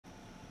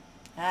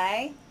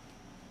Hi,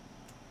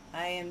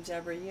 I am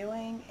Deborah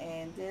Ewing,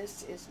 and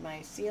this is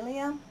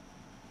mycelium.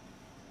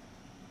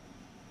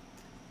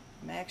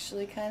 I'm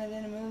actually kind of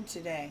in a mood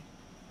today,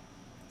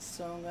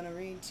 so I'm going to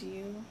read to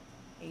you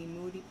a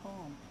moody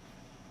poem.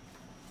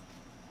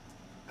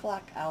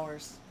 Clock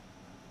hours.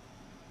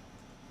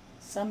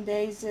 Some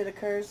days it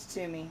occurs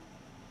to me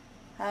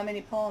how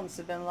many poems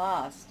have been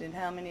lost in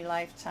how many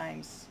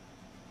lifetimes.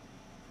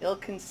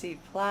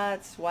 Ill-conceived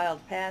plots, wild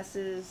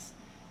passes,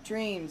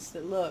 dreams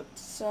that looked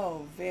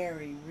so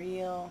very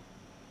real.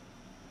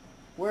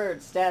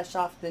 Words dash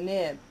off the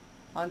nib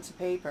onto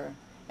paper,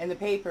 and the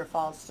paper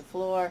falls to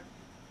floor,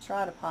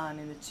 trod upon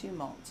in the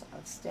tumult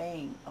of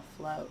staying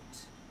afloat.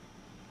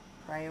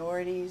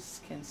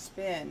 Priorities can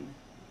spin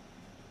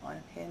on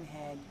a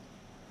pinhead.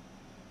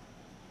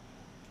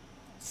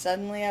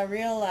 Suddenly I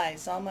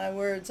realize all my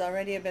words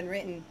already have been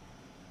written,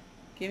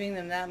 giving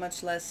them that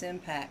much less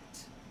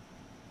impact.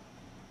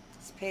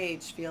 This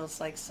page feels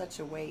like such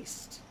a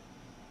waste.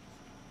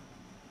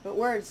 But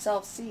words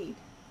self-seed.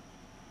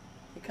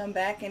 They come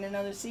back in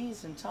another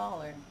season,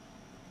 taller,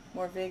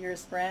 more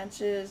vigorous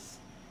branches,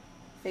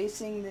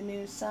 facing the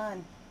new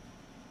sun.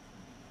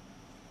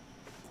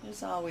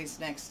 There's always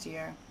next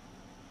year.